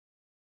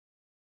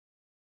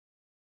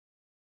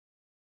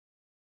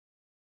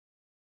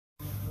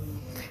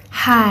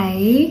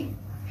Hi,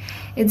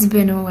 it's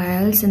been a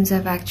while since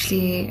I've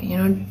actually,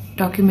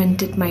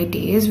 documented my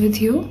days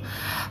with you.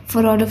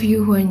 For all of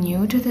you who are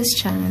new to this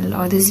channel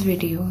or this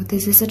video,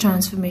 this is a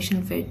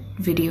transformational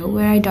video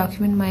where I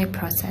document my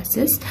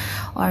processes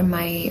or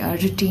my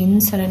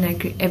routines on an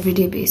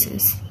everyday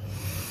basis.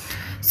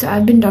 So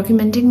I've been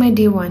documenting my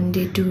day 1,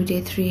 day 2, day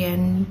 3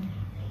 and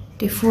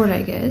day 4,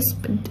 I guess.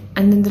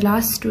 And then the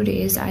last 2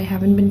 days I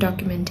haven't been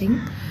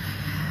documenting.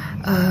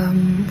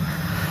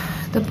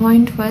 The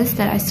point was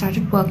that I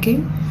started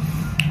working,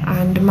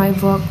 and my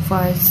work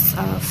was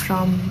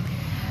from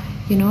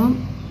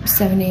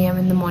 7 a.m.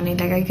 in the morning.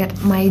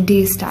 Like my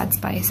day starts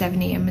by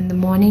 7 a.m. in the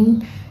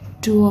morning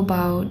to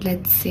about,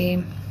 let's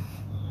say,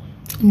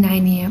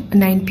 9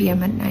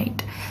 p.m. at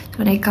night. So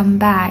when I come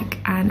back,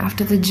 and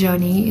after the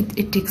journey,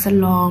 it takes a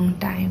long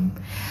time.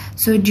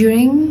 So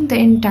during the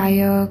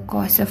entire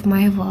course of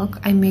my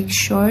work, I make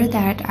sure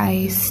that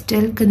I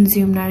still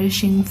consume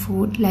nourishing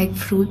food like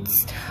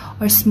fruits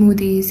or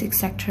smoothies,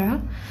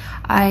 etc.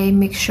 I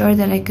make sure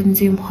that I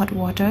consume hot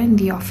water in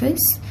the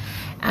office,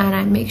 and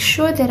I make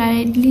sure that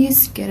I at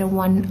least get a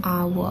 1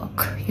 hour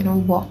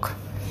walk.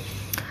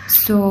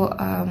 So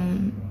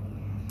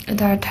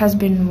that has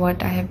been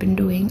what I have been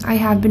doing. I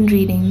have been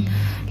reading,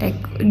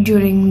 like,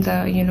 during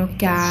the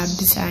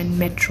cabs and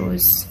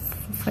metros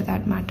for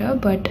that matter,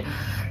 but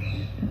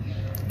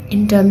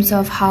in terms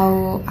of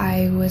how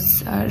I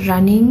was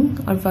running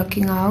or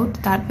working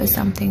out, that was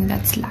something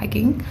that's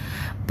lagging.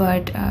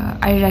 But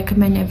I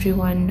recommend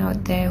everyone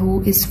out there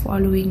who is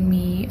following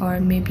me, or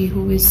maybe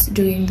who is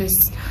doing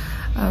this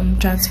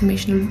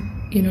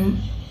transformational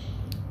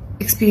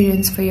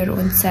experience for your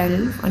own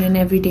self on an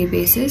everyday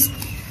basis,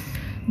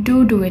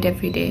 do it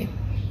every day.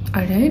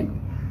 All right.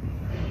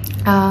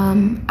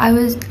 I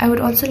would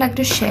also like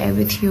to share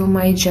with you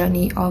my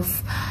journey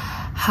of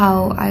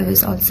how I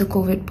was also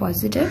COVID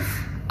positive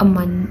a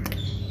month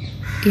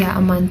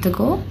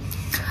ago,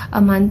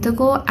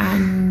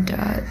 and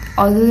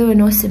although there were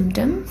no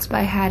symptoms, but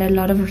I had a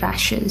lot of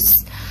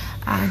rashes,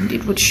 and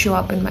it would show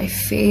up in my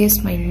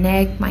face, my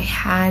neck, my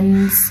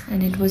hands,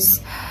 and it was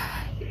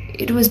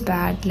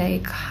bad.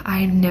 Like,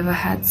 I never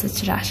had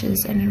such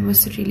rashes, and it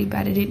was really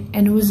bad.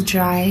 And it was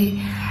dry,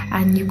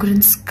 and you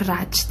couldn't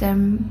scratch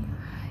them,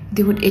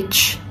 they would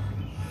itch.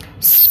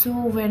 So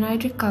when I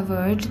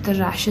recovered, the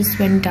rashes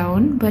went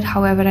down, but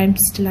however, I'm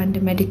still under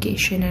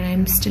medication and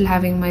I'm still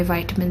having my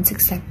vitamins,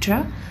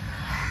 etc.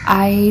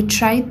 I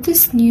tried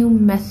this new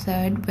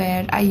method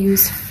where I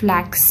use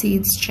flax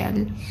seeds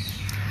gel.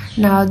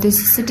 Now, this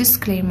is a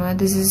disclaimer.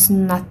 This is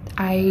not,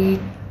 I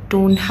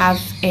don't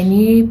have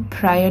any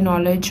prior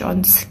knowledge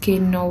on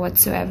skin or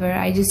whatsoever.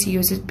 I just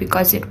use it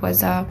because it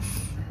was a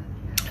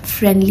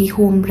friendly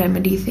home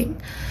remedy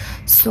thing.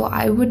 So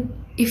I would,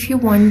 if you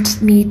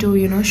want me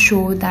to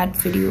show that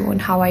video on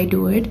how I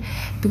do it,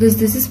 because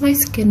this is my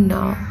skin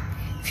now.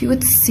 If you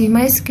would see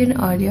my skin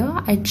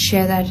earlier, I'd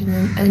share that in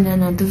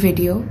another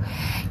video.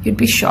 You'd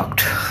be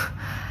shocked.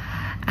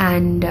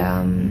 And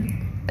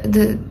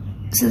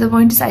so the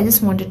point is, I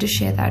just wanted to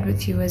share that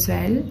with you as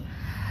well.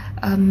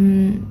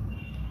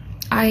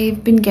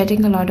 I've been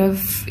getting a lot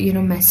of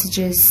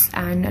messages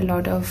and a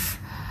lot of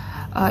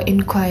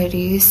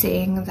inquiries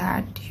saying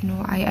that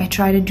I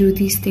try to do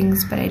these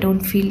things, but I don't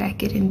feel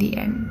like it in the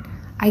end.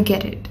 I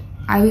get it.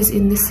 I was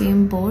in the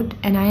same boat,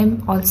 and I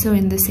am also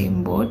in the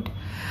same boat.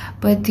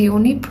 But the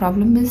only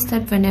problem is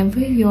that whenever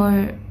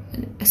you're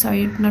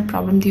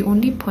the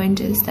only point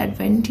is that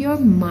when your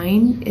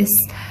mind is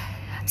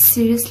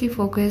seriously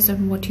focused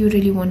on what you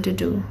really want to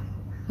do,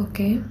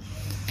 okay?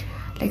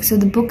 Like, so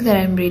the book that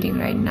I'm reading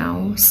right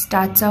now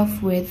starts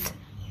off with,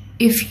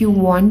 if you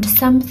want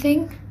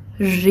something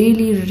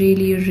really,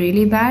 really,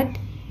 really bad,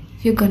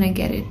 you're gonna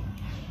get it,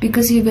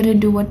 because you're gonna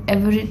do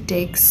whatever it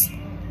takes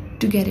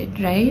to get it,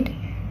 right?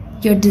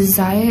 Your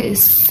desire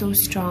is so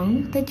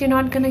strong that you're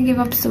not gonna give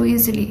up so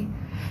easily.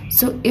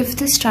 So if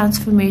this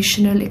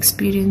transformational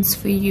experience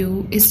for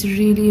you is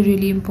really,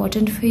 really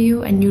important for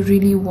you, and you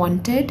really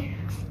want it,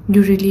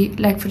 you really,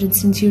 like, for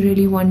instance, you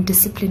really want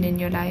discipline in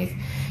your life,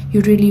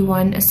 you really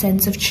want a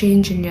sense of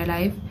change in your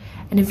life,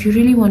 and if you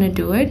really want to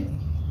do it,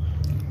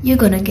 you're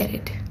gonna get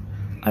it.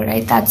 All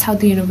right, that's how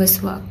the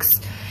universe works.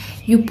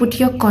 You put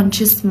your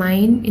conscious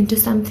mind into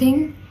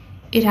something,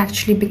 it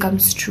actually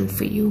becomes true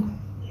for you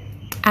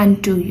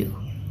and to you.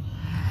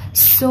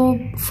 So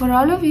for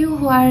all of you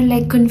who are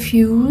like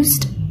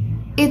confused,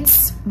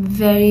 it's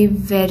very,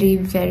 very,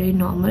 very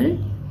normal.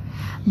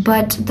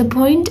 But the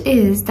point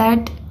is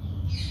that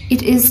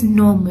it is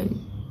normal.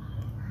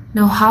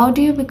 Now, how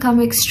do you become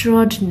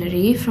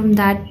extraordinary from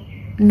that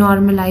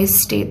normalized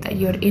state that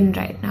you're in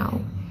right now?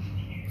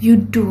 You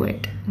do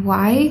it.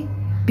 Why?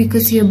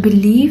 Because your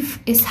belief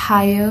is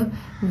higher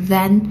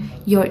than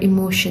your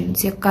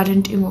emotions, your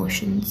current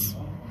emotions.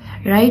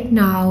 Right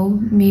now,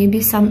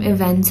 maybe some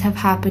events have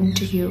happened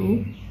to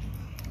you.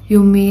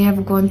 You may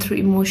have gone through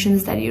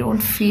emotions that you don't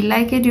feel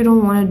like it, you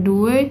don't want to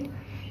do it,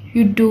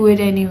 you do it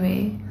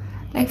anyway.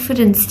 Like, for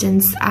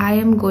instance, I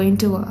am going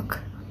to work.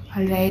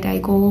 All right, I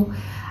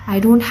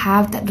don't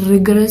have that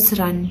rigorous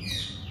run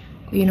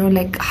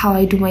like how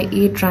I do my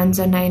 8 runs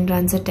or 9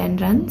 runs or 10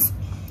 runs,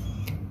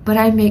 but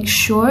I make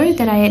sure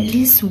that I at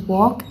least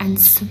walk and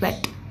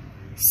sweat.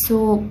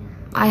 So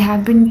I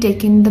have been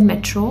taking the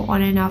metro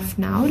on and off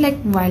now, like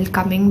while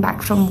coming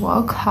back from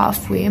work,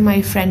 halfway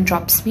my friend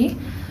drops me.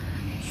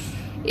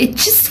 It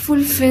just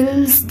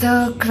fulfills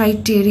the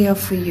criteria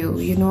for you,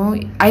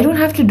 I don't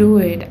have to do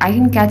it. I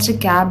can catch a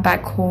cab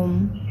back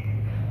home,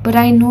 but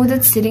I know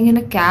that sitting in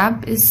a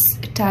cab is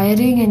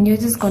tiring and you're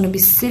just going to be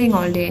sitting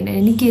all day. In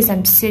any case,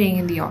 I'm sitting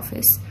in the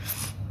office,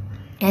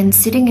 and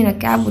sitting in a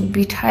cab would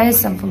be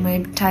tiresome for my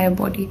entire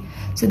body.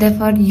 So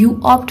therefore you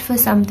opt for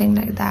something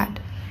like that.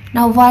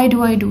 Now why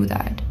do I do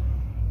that?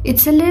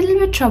 It's a little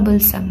bit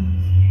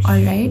troublesome,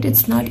 alright?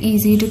 It's not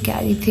easy to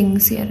carry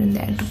things here and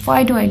there.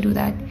 Why do I do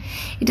that?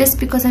 It is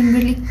because I'm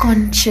really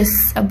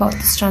conscious about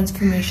this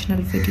transformational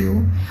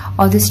video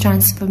or this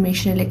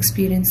transformational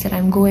experience that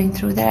I'm going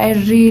through, that I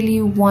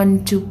really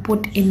want to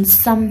put in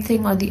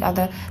something or the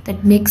other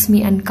that makes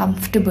me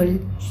uncomfortable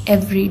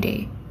every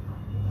day.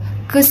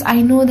 Because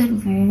I know that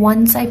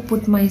once I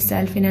put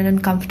myself in an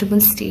uncomfortable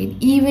state,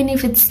 even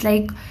if it's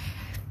like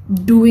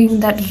doing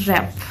that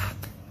rep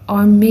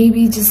or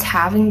maybe just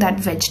having that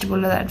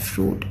vegetable or that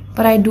fruit,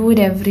 but I do it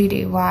every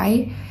day.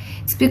 Why?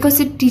 It's because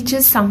it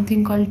teaches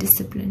something called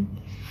discipline.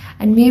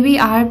 And maybe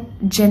our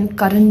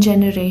current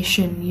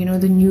generation,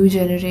 the new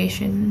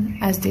generation,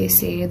 as they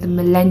say, the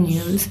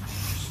millennials,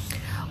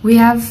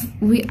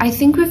 I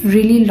think we've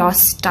really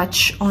lost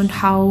touch on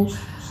how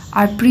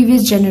our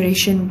previous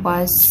generation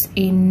was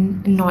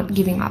in not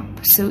giving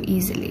up so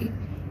easily.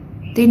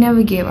 They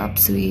never gave up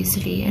so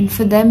easily, and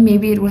for them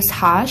maybe it was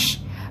harsh,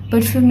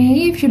 but for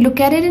me, if you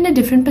look at it in a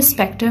different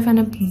perspective and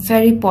a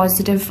very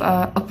positive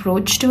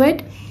approach to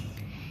it,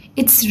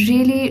 it's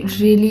really,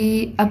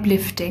 really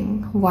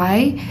uplifting.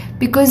 Why?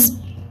 Because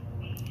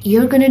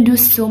you're gonna do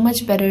so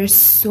much better,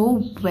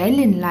 so well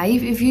in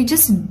life if you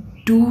just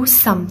do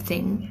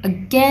something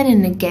again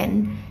and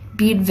again,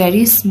 be it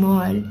very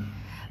small.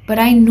 But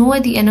I know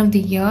at the end of the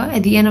year,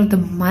 at the end of the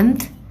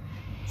month,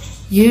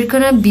 you're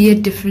gonna be a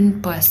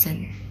different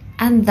person.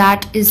 And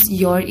that is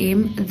your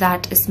aim,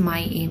 that is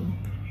my aim.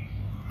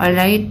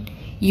 Alright?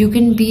 You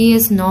can be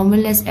as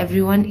normal as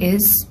everyone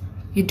is.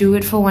 You do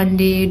it for one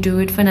day, you do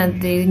it for another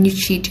day, then you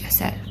cheat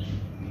yourself.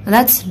 Now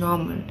that's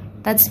normal.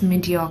 That's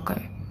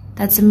mediocre.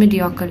 That's a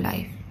mediocre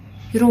life.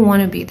 You don't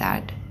want to be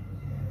that.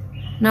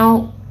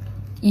 Now,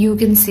 you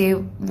can say,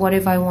 what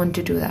if I want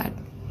to do that?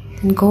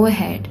 Then go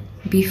ahead,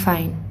 be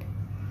fine.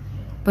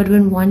 But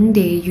when one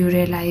day you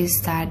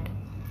realize that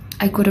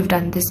I could have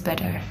done this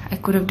better, I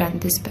could have done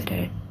this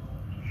better,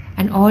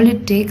 and all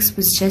it takes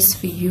was just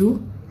for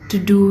you to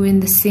do in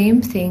the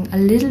same thing a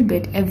little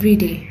bit every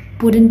day.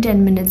 Put in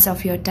 10 minutes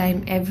of your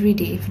time every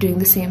day for doing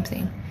the same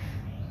thing.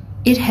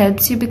 It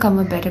helps you become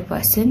a better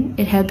person.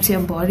 It helps your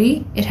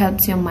body. It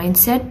helps your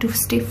mindset to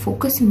stay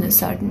focused on a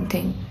certain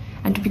thing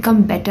and to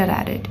become better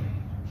at it.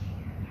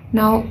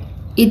 Now,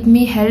 it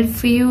may help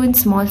for you in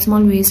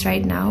small ways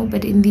right now,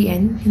 but in the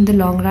end, in the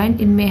long run,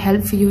 it may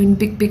help for you in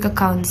big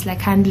accounts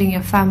like handling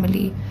your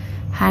family,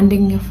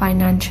 handling your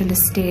financial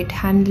estate,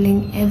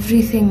 handling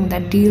everything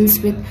that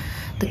deals with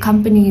the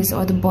companies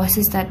or the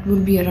bosses that will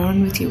be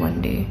around with you one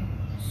day.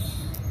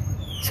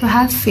 So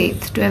have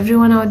faith. To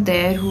everyone out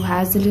there who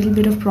has a little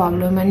bit of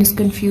problem and is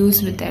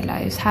confused with their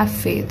lives, have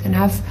faith and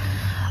have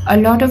a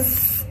lot of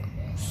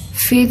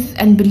faith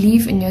and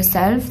belief in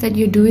yourself that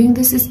you're doing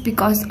this is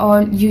because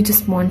or you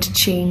just want to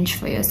change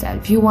for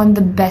yourself. You want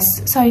the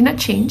best. Sorry, not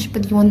change,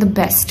 but you want the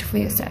best for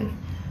yourself.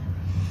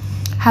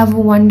 Have a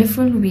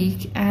wonderful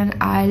week, and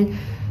I'll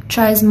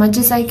try as much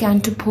as I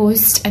can to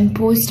post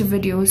a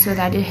video so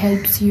that it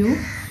helps you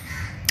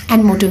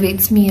and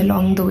motivates me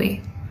along the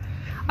way.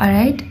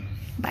 Alright?